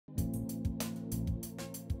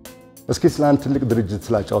እስኪ ስላንት ትልቅ ድርጅት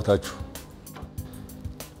ስላጫውታችሁ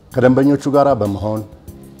ከደንበኞቹ ጋራ በመሆን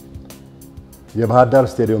የባህር ዳር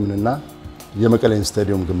ስቴዲየምንና የመቀሌን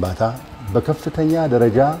ስቴዲየም ግንባታ በከፍተኛ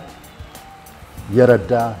ደረጃ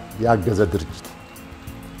የረዳ ያገዘ ድርጅት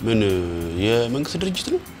ምን የመንግስት ድርጅት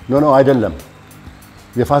ነው? ኖ አይደለም።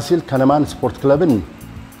 የፋሲል ከነማን ስፖርት ክለብን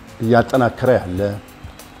እያጠናከረ ያለ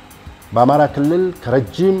በአማራ ክልል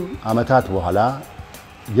ከረጅም ዓመታት በኋላ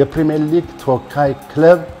የፕሪሚየር ሊግ ተወካይ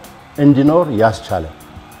ክለብ እንዲኖር ያስቻለ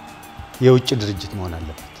የውጭ ድርጅት መሆን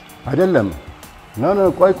አለበት አይደለም። ኖ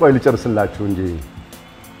ቆይ ልጨርስላችሁ እንጂ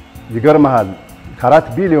ይገርማል። ከ4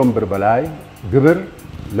 ቢሊዮን ብር በላይ ግብር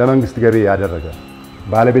ለመንግስት ገቢ ያደረገ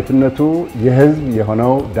ባለቤትነቱ የህዝብ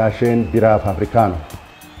የሆነው ዳሽን ቢራ ፋብሪካ ነው።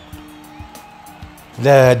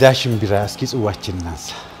 ለዳሽን ቢራ እስኪ ጽዋችን እናንሳ።